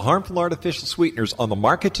option to the harmful artificial sweeteners on the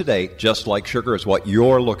market today, Just Like Sugar is what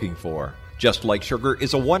you're looking for. Just Like Sugar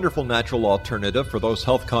is a wonderful natural alternative for those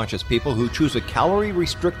health-conscious people who choose a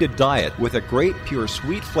calorie-restricted diet with a great, pure,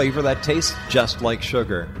 sweet flavor that tastes just like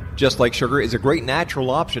sugar. Just Like Sugar is a great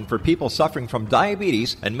natural option for people suffering from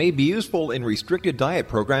diabetes and may be useful in restricted diet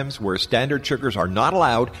programs where standard sugars are not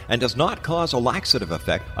allowed and does not cause a laxative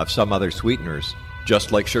effect of some other sweeteners.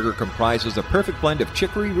 Just Like Sugar comprises a perfect blend of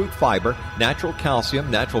chicory root fiber, natural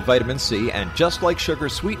calcium, natural vitamin C, and Just Like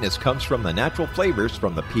Sugar's sweetness comes from the natural flavors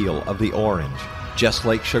from the peel of the orange. Just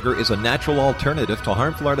Like Sugar is a natural alternative to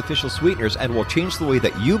harmful artificial sweeteners and will change the way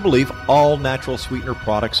that you believe all natural sweetener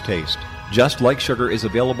products taste. Just Like Sugar is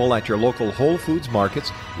available at your local Whole Foods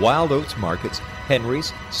markets, Wild Oats markets,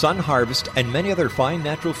 Henry's, Sun Harvest, and many other fine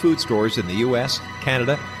natural food stores in the U.S.,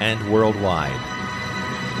 Canada, and worldwide.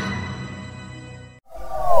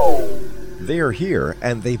 They are here,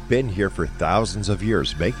 and they've been here for thousands of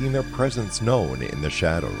years, making their presence known in the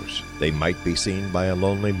shadows. They might be seen by a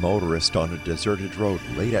lonely motorist on a deserted road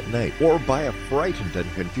late at night, or by a frightened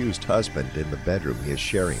and confused husband in the bedroom he is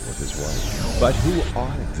sharing with his wife. But who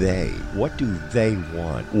are they? What do they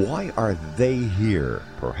want? Why are they here?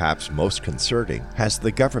 Perhaps most concerning, has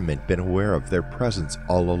the government been aware of their presence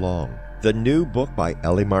all along? The new book by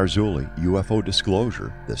Elie Marzulli, UFO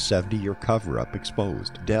Disclosure, the 70-year cover-up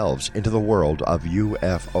exposed, delves into the world of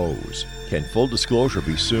UFOs. Can full disclosure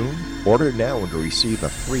be soon? Order now and receive a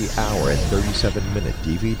free hour and 37-minute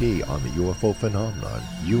DVD on the UFO phenomenon.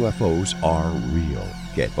 UFOs are real.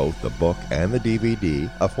 Get both the book and the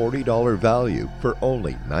DVD, a $40 value, for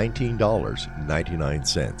only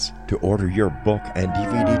 $19.99. To order your book and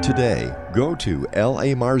DVD today, go to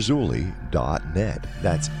lamarzulli.net.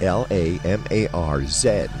 That's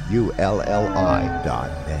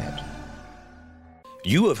LAMARZULLI.net.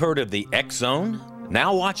 You have heard of the X Zone?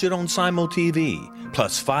 Now watch it on Simul TV,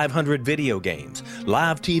 plus 500 video games,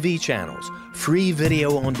 live TV channels, free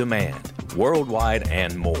video on demand, worldwide,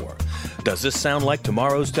 and more. Does this sound like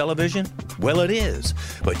tomorrow's television? Well, it is,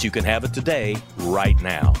 but you can have it today, right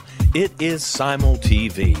now. It is Simul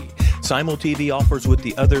TV. Simul TV offers what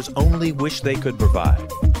the others only wish they could provide.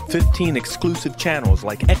 15 exclusive channels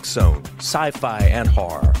like X-Zone, Sci-Fi, and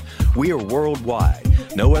Horror. We are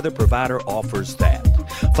worldwide. No other provider offers that.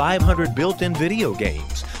 500 built-in video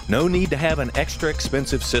games. No need to have an extra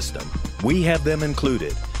expensive system. We have them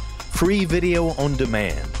included. Free video on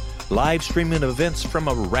demand. Live streaming events from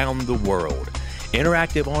around the world,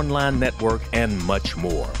 interactive online network, and much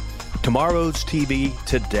more. Tomorrow's TV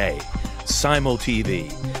today. Simul TV.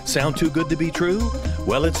 Sound too good to be true?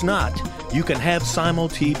 Well, it's not. You can have Simul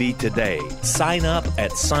TV today. Sign up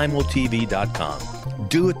at simultv.com.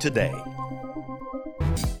 Do it today.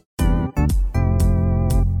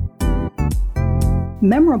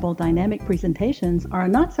 Memorable dynamic presentations are a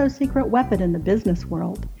not-so-secret weapon in the business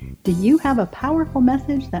world. Do you have a powerful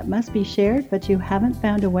message that must be shared, but you haven't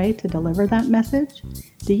found a way to deliver that message?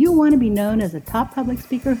 Do you want to be known as a top public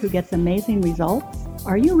speaker who gets amazing results?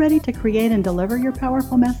 Are you ready to create and deliver your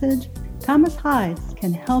powerful message? Thomas Hides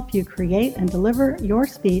can help you create and deliver your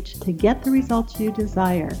speech to get the results you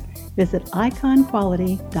desire. Visit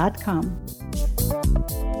iconquality.com.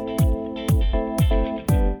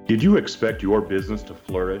 Did you expect your business to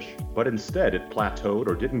flourish, but instead it plateaued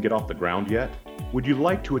or didn't get off the ground yet? Would you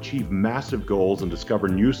like to achieve massive goals and discover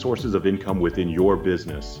new sources of income within your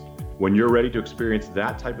business? When you're ready to experience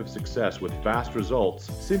that type of success with fast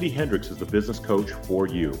results, Cindy Hendricks is the business coach for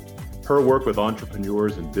you. Her work with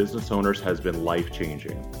entrepreneurs and business owners has been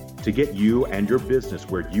life-changing. To get you and your business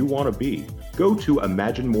where you want to be, go to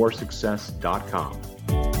imaginemoresuccess.com.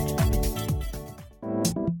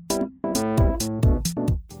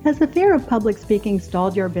 Has the fear of public speaking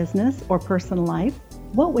stalled your business or personal life?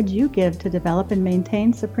 What would you give to develop and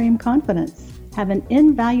maintain supreme confidence? Have an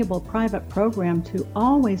invaluable private program to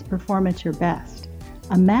always perform at your best.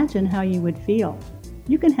 Imagine how you would feel.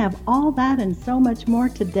 You can have all that and so much more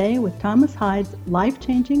today with Thomas Hides'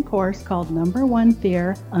 life-changing course called Number One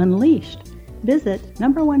Fear Unleashed. Visit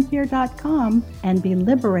numberonefear.com and be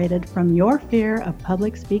liberated from your fear of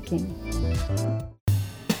public speaking.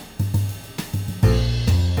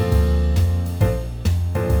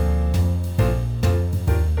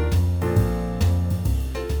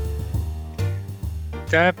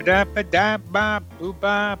 Okay,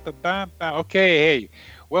 hey,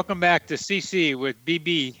 welcome back to CC with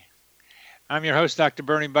BB. I'm your host, Dr.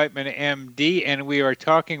 Bernie Beitman, MD, and we are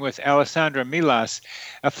talking with Alessandra Melas,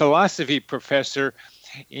 a philosophy professor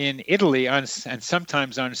in Italy and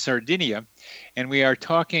sometimes on Sardinia, and we are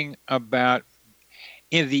talking about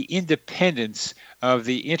the independence of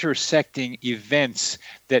the intersecting events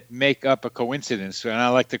that make up a coincidence. And I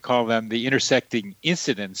like to call them the intersecting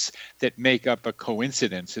incidents that make up a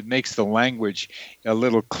coincidence. It makes the language a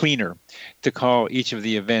little cleaner to call each of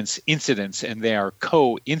the events incidents, and they are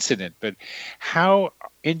coincident. But how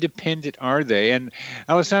independent are they? And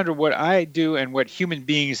Alessandra, what I do and what human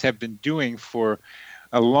beings have been doing for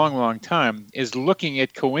a long, long time is looking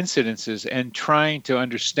at coincidences and trying to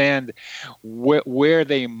understand where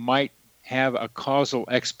they might have a causal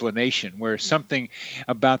explanation, where something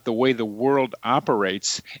about the way the world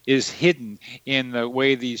operates is hidden in the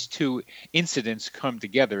way these two incidents come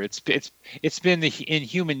together. It's been in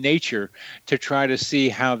human nature to try to see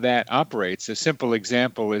how that operates. A simple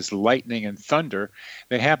example is lightning and thunder.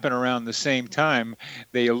 They happen around the same time.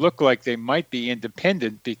 They look like they might be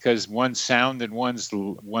independent because one's sound and one's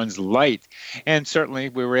light. And certainly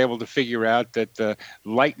we were able to figure out that the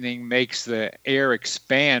lightning makes the air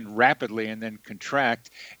expand rapidly and then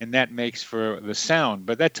contract, and that makes for the sound.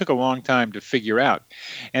 But that took a long time to figure out.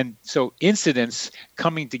 And so incidents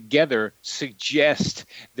coming together suggest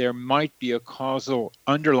there might be a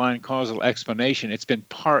underlying causal explanation. It's been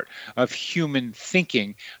part of human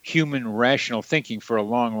thinking, human rational thinking for a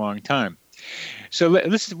long, long time. So why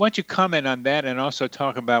don't you comment on that and also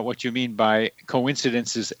talk about what you mean by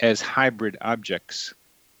coincidences as hybrid objects?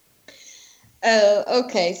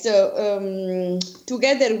 Okay, so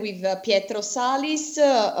together with Pietro Salis,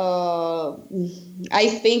 I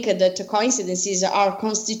think that coincidences are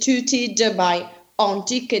constituted by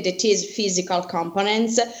ontic, that is physical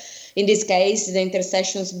components, in this case the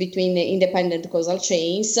intersections between independent causal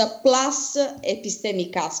chains, plus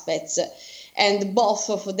epistemic aspects. And both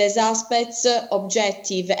of these aspects,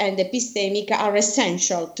 objective and epistemic, are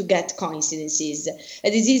essential to get coincidences.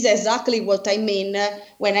 And this is exactly what I mean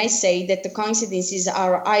when I say that the coincidences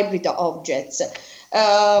are hybrid objects.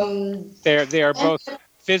 They are both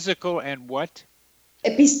physical and what?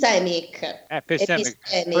 Epistemic.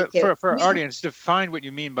 Epistemic. For our audience, define what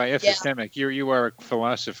you mean by epistemic. Yeah. You are a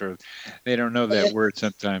philosopher. They don't know that word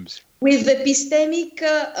sometimes. With epistemic,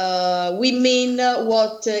 we mean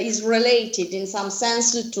what is related in some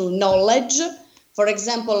sense to knowledge, for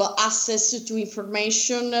example, access to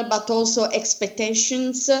information, but also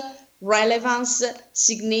expectations, relevance,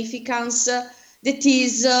 significance. That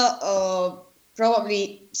is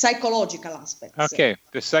probably psychological aspects. Okay,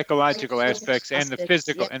 the psychological aspects and the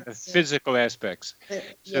physical aspects.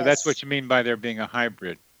 So that's what you mean by there being a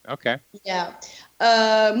hybrid. Okay. Yeah.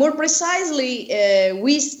 More precisely,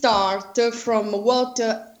 we start from what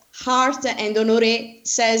Hart and Honoré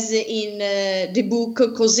says in the book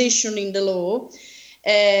Causation in the Law.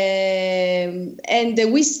 And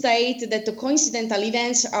we state that the coincidental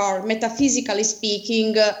events are, metaphysically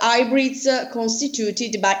speaking, hybrids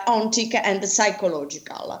constituted by ontic and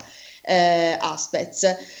psychological aspects.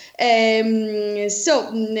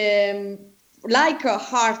 Like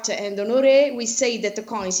Hart and Honoré, we say that the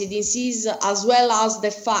coincidences, as well as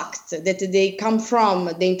the fact that they come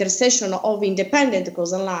from the intersection of independent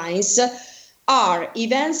causal lines, are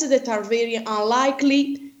events that are very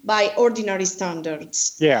unlikely by ordinary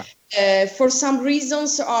standards. Yeah. For some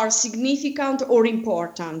reasons are significant or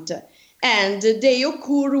important, and they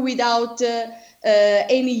occur without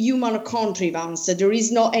any human contrivance. There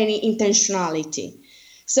is no any intentionality.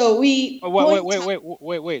 So we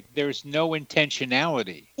wait. There's no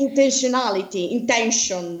intentionality. Intention,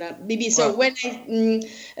 maybe. So when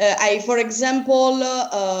I, for example,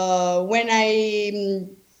 when I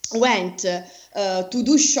went to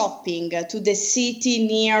do shopping to the city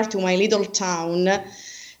near to my little town,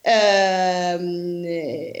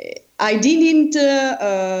 I didn't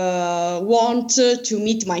want to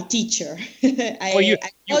meet my teacher.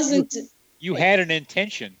 You had an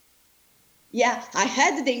intention. Yeah, I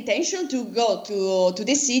had the intention to go to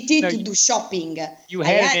the city to do shopping. You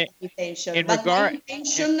had an intention, but my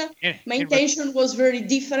intention was very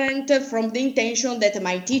different from the intention that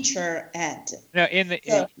my teacher had. Now,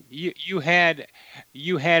 you had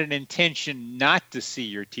an intention not to see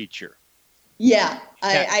your teacher. Yeah,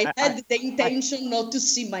 I had the intention not to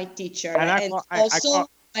see my teacher, I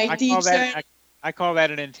call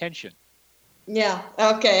that an intention. Yeah.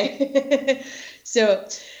 Okay. So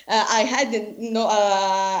I had no.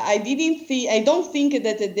 I don't think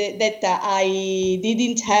that I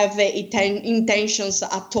didn't have intentions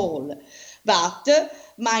at all, but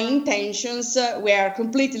my intentions were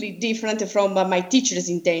completely different from my teacher's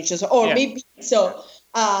intentions, or maybe so.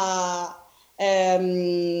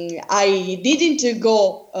 I didn't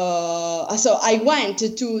go. So I went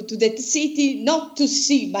to that city not to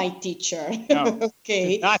see my teacher. No,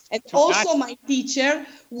 okay, my teacher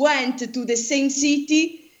went to the same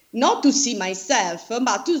city not to see myself,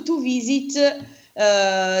 but to visit,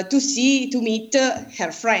 to meet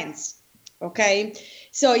her friends. Okay,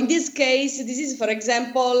 so in this case, this is, for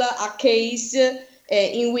example, a case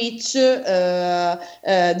in which there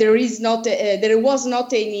was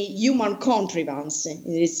not any human contrivance in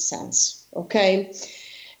this sense. Okay.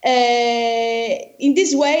 In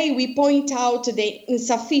this way, we point out the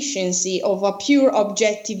insufficiency of a pure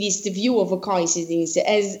objectivist view of a coincidence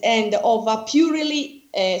and of a purely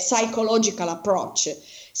psychological approach.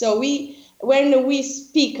 So when we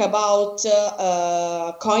speak about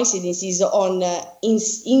coincidences on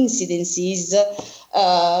incidences,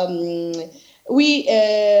 we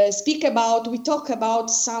talk about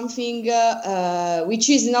something which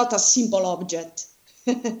is not a simple object.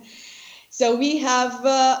 So we have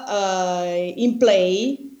in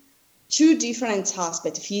play two different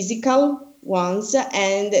aspects, physical ones,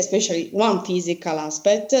 and especially one physical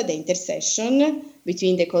aspect, the intersection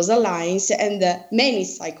between the causal lines, and many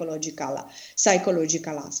psychological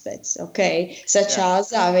aspects, okay? Such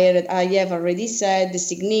as I have already said, the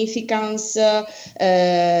significance, the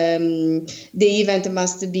event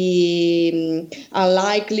must be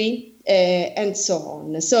unlikely, and so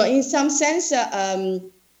on. So in some sense,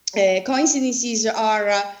 coincidences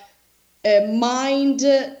are mind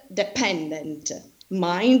dependent.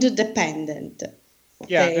 Okay?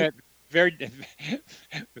 Yeah, very,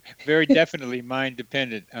 very definitely mind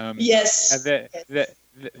dependent. Yes.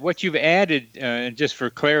 What you've added, just for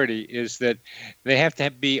clarity, is that they have to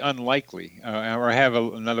be unlikely, or have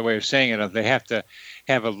another way of saying it. They have to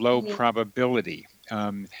have a low probability,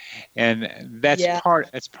 and that's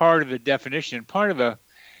part of the definition. Part of the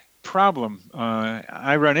problem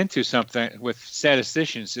I run into something with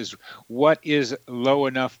statisticians is, what is low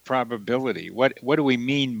enough probability? What do we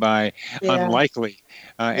mean by unlikely?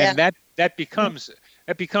 And that becomes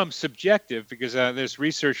subjective, because there's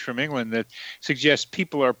research from England that suggests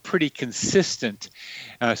people are pretty consistent.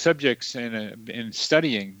 Subjects in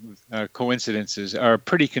studying coincidences are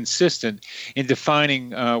pretty consistent in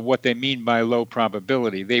defining what they mean by low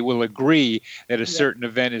probability. They will agree that a certain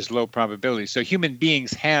event is low probability. So human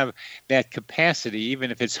beings have that capacity,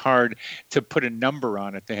 even if it's hard to put a number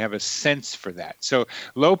on it. They have a sense for that. So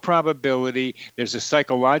low probability, there's a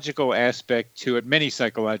psychological aspect to it, many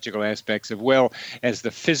psychological aspects, as well as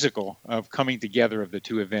the physical of coming together of the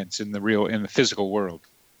two events in the physical world.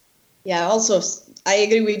 Yeah, also I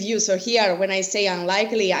agree with you. So here, when I say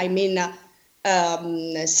unlikely, I mean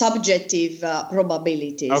subjective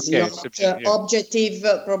probabilities, not objective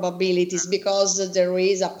probabilities, because there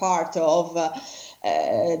is a part of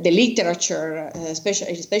the literature,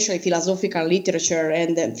 especially philosophical literature,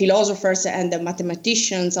 and philosophers and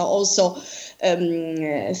mathematicians also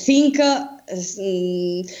think,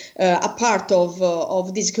 a part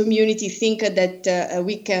of this community think that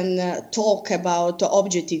we can talk about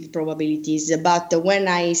objective probabilities. But when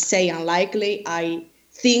I say unlikely, I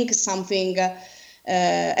think something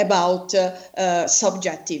about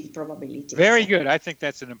subjective probabilities. Very good. I think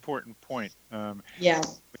that's an important point.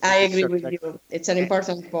 I agree with you. It's an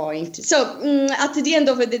important point. So at the end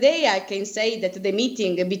of the day, I can say that the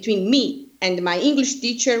meeting between me and my English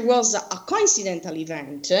teacher was a coincidental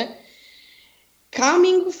event,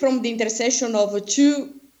 coming from the intersection of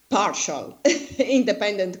two partial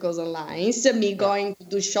independent causal lines, me going to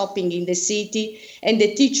do shopping in the city and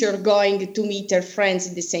the teacher going to meet her friends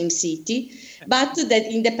in the same city, but that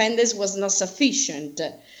independence was not sufficient.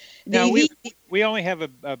 Now, we only have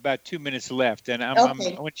about 2 minutes left, and I want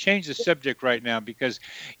to change the subject right now, because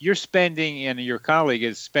you're spending, and your colleague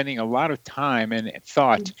is spending, a lot of time and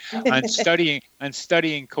thought on studying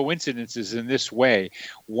coincidences in this way.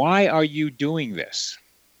 Why are you doing this?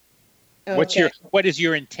 What is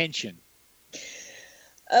your intention?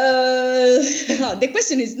 This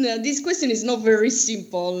question is not very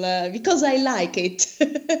simple, because I like it.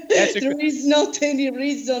 There is not any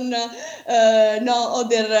reason, no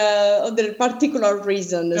other particular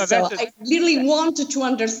reason. So I really want to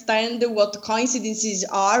understand what coincidences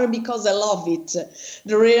are, because I love it.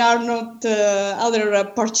 There are not other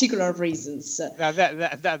particular reasons. Now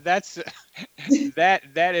that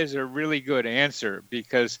is a really good answer,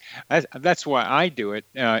 because that's why I do it,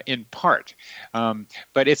 in part.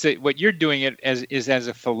 But what you're doing it as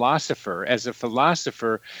a philosopher. As a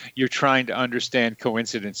philosopher, you're trying to understand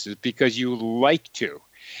coincidences because you like to.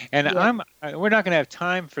 And we're not going to have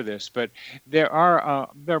time for this, but there are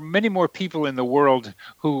many more people in the world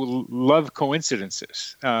who love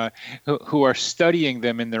coincidences, who are studying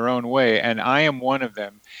them in their own way, and I am one of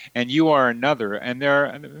them, and you are another. And there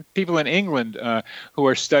are people in England who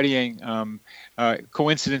are studying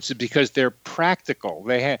coincidences because they're practical.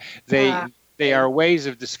 They are ways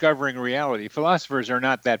of discovering reality. Philosophers are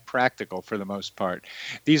not that practical for the most part.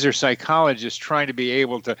 These are psychologists trying to be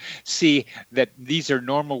able to see that these are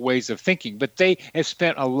normal ways of thinking. But they have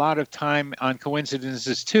spent a lot of time on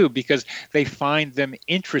coincidences too, because they find them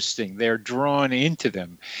interesting. They're drawn into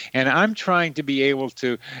them. And I'm trying to be able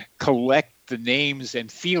to collect the names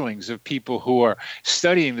and feelings of people who are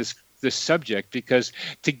studying this subject, because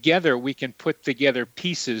together we can put together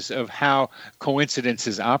pieces of how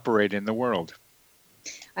coincidences operate in the world.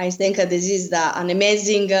 I think this is an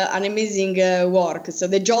amazing work. So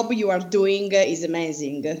the job you are doing is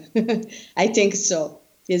amazing. I think so.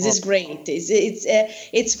 This is great.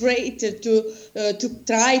 It's great to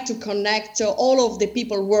try to connect all of the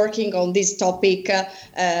people working on this topic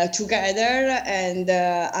together, and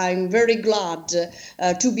I'm very glad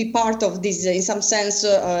to be part of this. In some sense,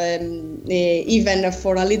 even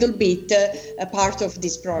for a little bit, a part of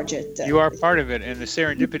this project. You are part of it, and the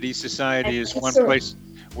Serendipity Society is one place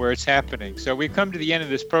where it's happening. So we've come to the end of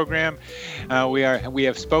this program. We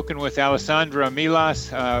have spoken with Alessandra Melas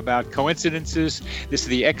about coincidences. This is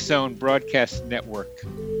the X Zone Broadcast Network.